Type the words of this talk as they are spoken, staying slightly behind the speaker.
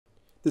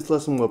This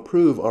lesson will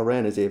prove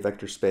Rn is a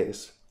vector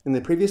space. In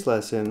the previous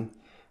lesson,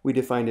 we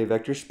defined a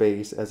vector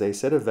space as a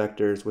set of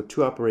vectors with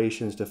two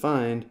operations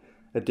defined,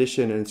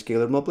 addition and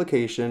scalar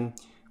multiplication,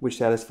 which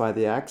satisfy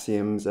the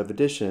axioms of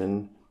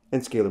addition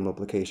and scalar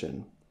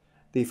multiplication.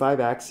 The 5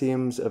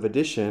 axioms of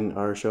addition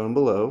are shown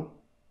below,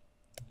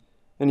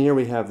 and here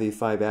we have the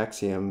 5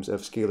 axioms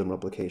of scalar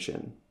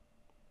multiplication.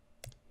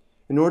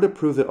 In order to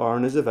prove that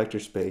Rn is a vector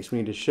space, we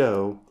need to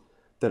show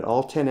that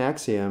all 10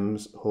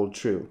 axioms hold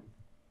true.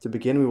 To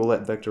begin, we will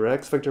let vector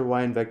x, vector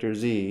y, and vector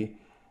z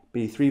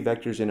be 3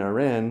 vectors in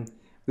Rn.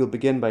 We will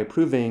begin by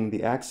proving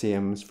the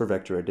axioms for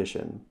vector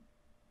addition.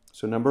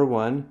 So number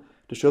 1,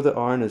 to show that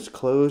Rn is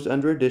closed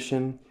under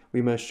addition,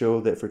 we must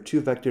show that for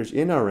 2 vectors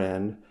in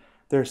Rn,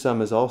 their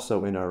sum is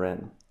also in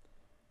Rn.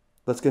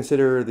 Let's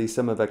consider the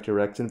sum of vector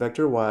x and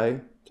vector y.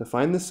 To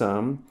find the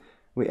sum,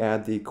 we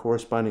add the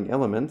corresponding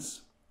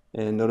elements,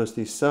 and notice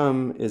the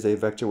sum is a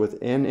vector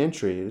with n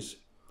entries,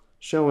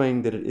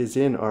 showing that it is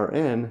in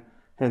Rn,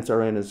 hence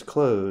Rn is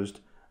closed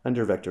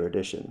under vector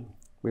addition.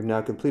 We've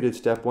now completed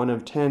step 1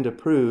 of 10 to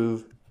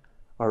prove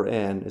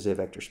Rn is a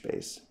vector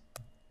space.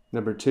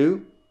 Number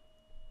 2,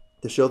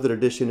 to show that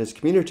addition is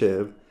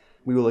commutative,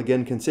 we will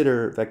again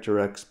consider vector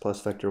x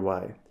plus vector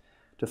y.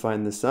 To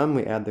find the sum,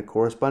 we add the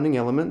corresponding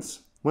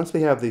elements. Once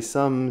we have the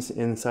sums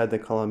inside the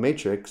column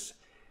matrix,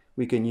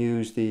 we can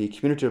use the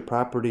commutative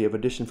property of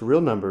addition for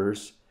real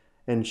numbers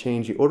and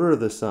change the order of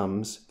the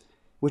sums,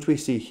 which we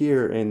see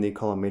here in the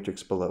column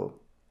matrix below.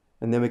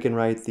 And then we can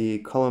write the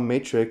column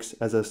matrix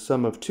as a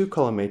sum of 2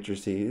 column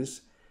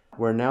matrices,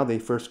 where now the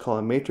first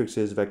column matrix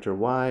is vector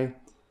y,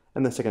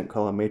 and the second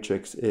column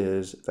matrix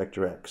is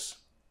vector x.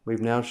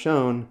 We've now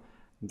shown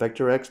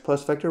vector x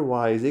plus vector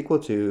y is equal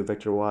to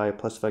vector y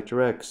plus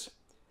vector x,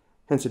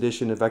 hence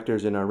addition of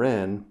vectors in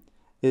Rn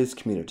is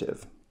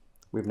commutative.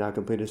 We've now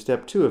completed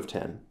step 2 of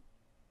 10.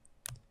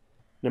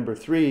 Number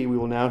 3, we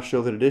will now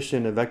show that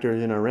addition of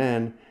vectors in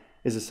Rn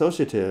is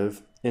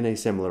associative in a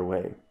similar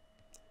way.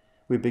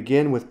 We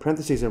begin with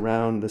parentheses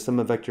around the sum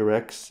of vector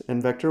x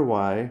and vector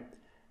y,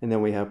 and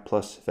then we have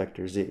plus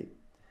vector z.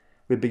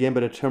 We begin by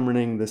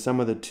determining the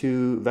sum of the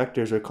 2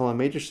 vectors or column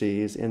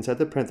matrices inside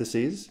the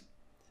parentheses,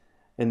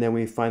 and then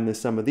we find the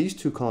sum of these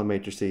 2 column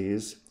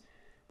matrices,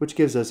 which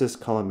gives us this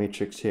column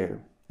matrix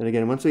here. And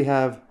again, once we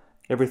have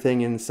everything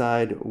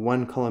inside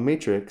one column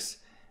matrix,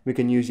 we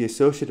can use the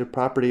associative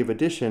property of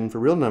addition for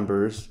real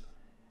numbers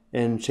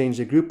and change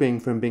the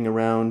grouping from being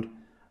around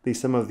the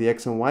sum of the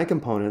x and y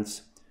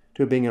components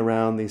to being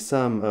around the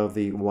sum of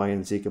the y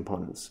and z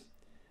components.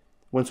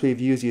 Once we've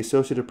used the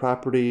associative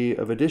property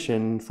of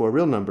addition for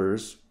real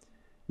numbers,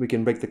 we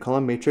can break the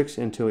column matrix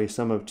into a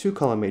sum of 2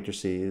 column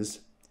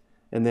matrices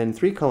and then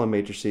 3 column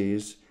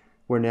matrices,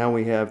 where now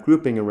we have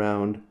grouping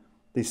around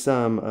the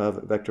sum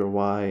of vector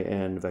y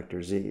and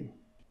vector z.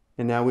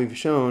 And now we've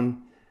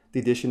shown the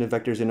addition of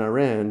vectors in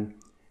Rn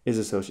is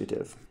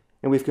associative.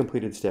 And we've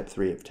completed step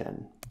 3 of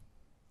 10.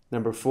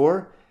 Number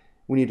 4,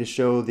 we need to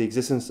show the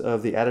existence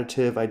of the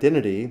additive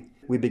identity.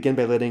 We begin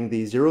by letting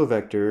the 0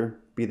 vector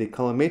be the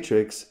column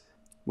matrix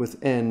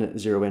with n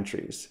 0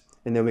 entries.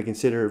 And then we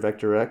consider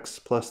vector x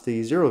plus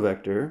the 0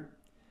 vector,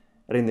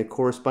 adding the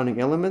corresponding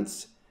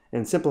elements,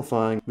 and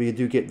simplifying, we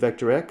do get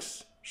vector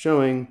x,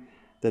 showing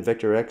that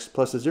vector x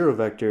plus a 0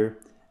 vector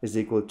is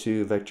equal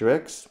to vector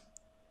x.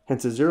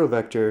 Hence, a 0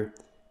 vector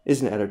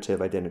is an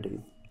additive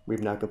identity.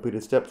 We've now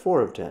completed step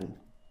 4 of 10.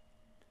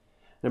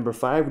 Number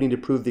 5, we need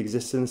to prove the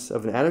existence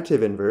of an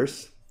additive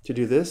inverse. To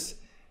do this,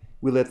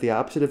 we let the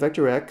opposite of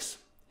vector x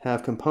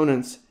have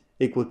components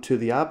equal to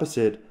the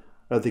opposite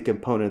of the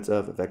components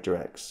of vector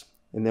x.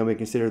 And then we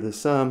consider the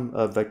sum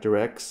of vector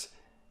x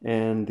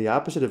and the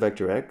opposite of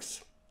vector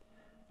x,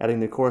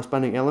 adding the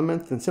corresponding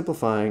elements and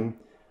simplifying.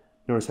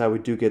 Notice how we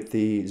do get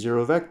the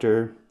 0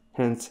 vector,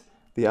 hence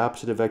the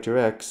opposite of vector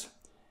x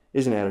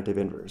is an additive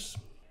inverse.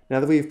 Now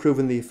that we've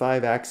proven the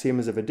 5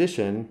 axioms of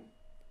addition,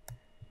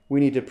 we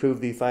need to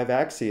prove the 5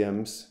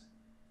 axioms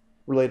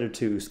related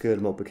to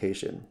scalar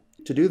multiplication.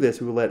 To do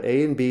this, we will let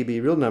a and b be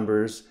real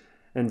numbers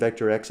and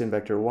vector x and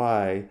vector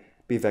y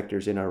be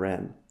vectors in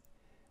Rn.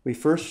 We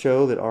first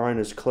show that Rn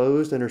is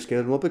closed under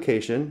scalar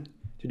multiplication.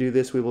 To do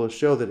this, we will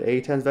show that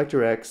a times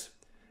vector x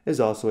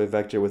is also a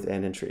vector with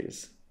n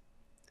entries.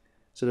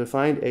 So to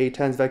find a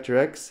times vector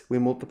x, we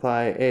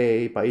multiply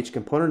a by each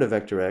component of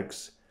vector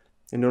x,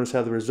 and notice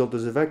how the result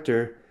is a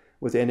vector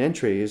with n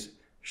entries,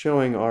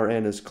 showing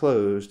Rn is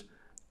closed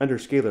under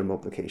scalar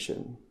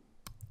multiplication.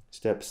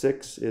 Step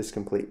 6 is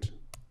complete.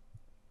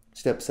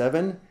 Step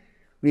 7,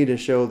 we need to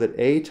show that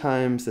a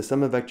times the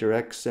sum of vector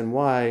x and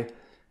y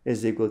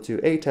is equal to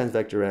a times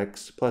vector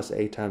x plus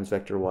a times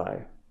vector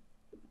y.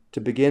 To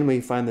begin,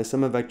 we find the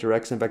sum of vector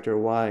x and vector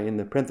y in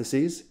the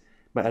parentheses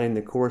by adding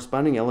the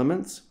corresponding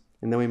elements,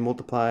 and then we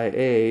multiply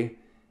a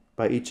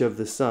by each of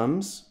the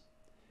sums.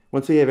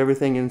 Once we have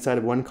everything inside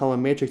of one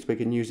column matrix, we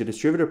can use the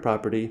distributive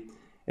property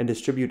and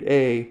distribute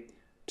a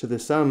to the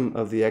sum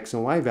of the x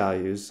and y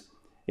values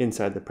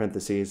inside the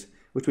parentheses,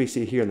 which we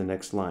see here in the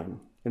next line.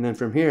 And then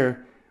from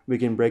here, we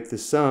can break the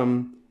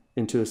sum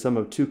into a sum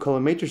of 2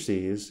 column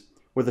matrices,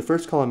 where the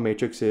first column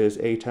matrix is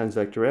A times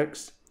vector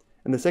x,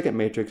 and the second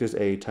matrix is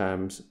A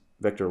times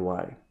vector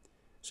y.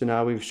 So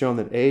now we've shown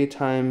that A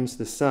times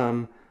the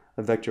sum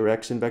of vector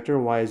x and vector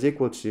y is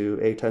equal to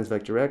A times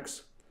vector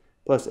x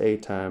plus A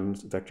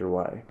times vector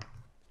y.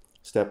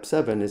 Step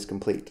 7 is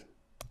complete.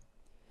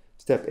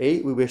 Step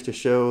 8, we wish to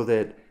show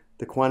that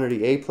the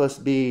quantity A plus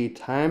B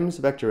times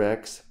vector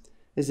x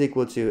is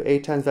equal to A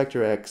times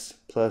vector x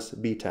plus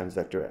B times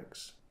vector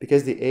x.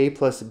 Because the A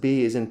plus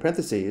B is in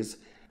parentheses,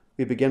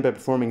 we begin by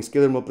performing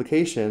scalar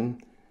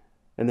multiplication,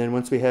 and then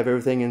once we have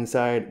everything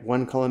inside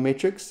one column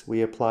matrix,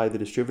 we apply the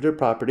distributive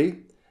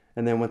property,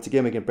 and then once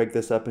again we can break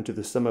this up into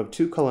the sum of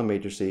two column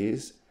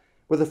matrices,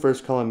 where the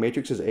first column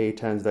matrix is A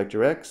times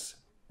vector x,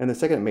 and the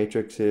second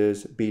matrix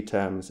is B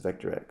times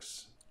vector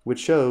x, which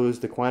shows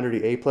the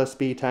quantity A plus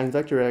B times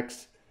vector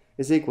x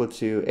is equal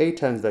to A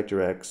times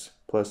vector x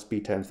plus B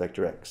times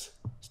vector x.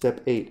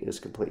 Step 8 is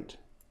complete.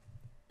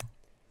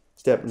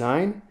 Step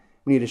 9,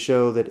 we need to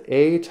show that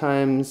A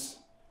times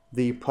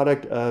the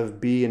product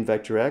of B and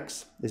vector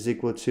x is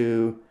equal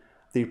to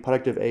the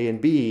product of A and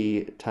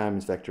B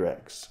times vector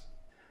x.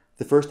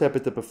 The first step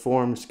is to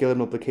perform scalar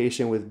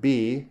multiplication with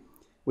B,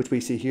 which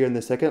we see here in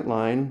the second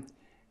line,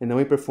 and then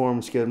we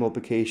perform scalar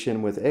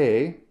multiplication with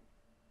A.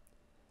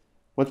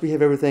 Once we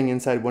have everything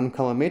inside one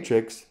column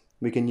matrix,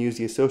 we can use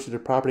the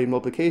associative property of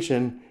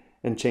multiplication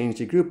and change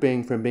the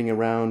grouping from being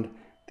around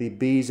the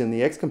B's and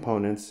the X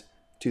components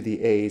to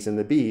the A's and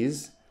the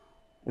B's,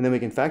 and then we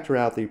can factor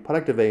out the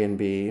product of A and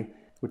B,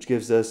 which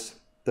gives us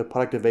the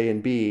product of A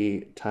and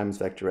B times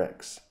vector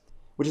x,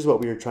 which is what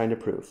we are trying to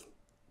prove.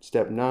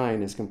 Step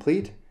 9 is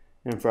complete,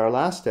 and for our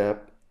last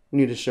step, we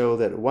need to show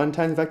that 1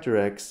 times vector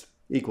x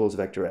equals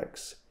vector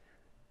x.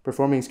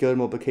 Performing scalar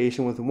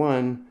multiplication with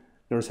 1,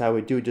 notice how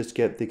we do just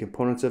get the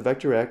components of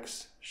vector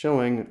x,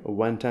 showing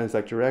 1 times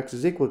vector x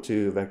is equal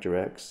to vector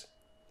x,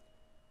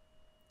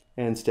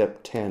 and step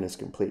 10 is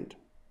complete.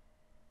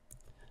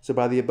 So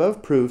by the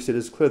above proofs, it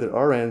is clear that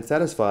Rn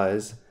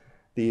satisfies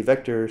the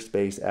vector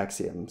space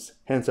axioms.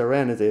 Hence,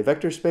 Rn is a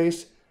vector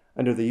space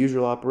under the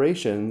usual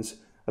operations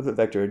of the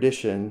vector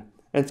addition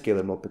and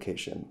scalar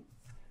multiplication.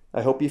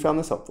 I hope you found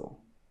this helpful.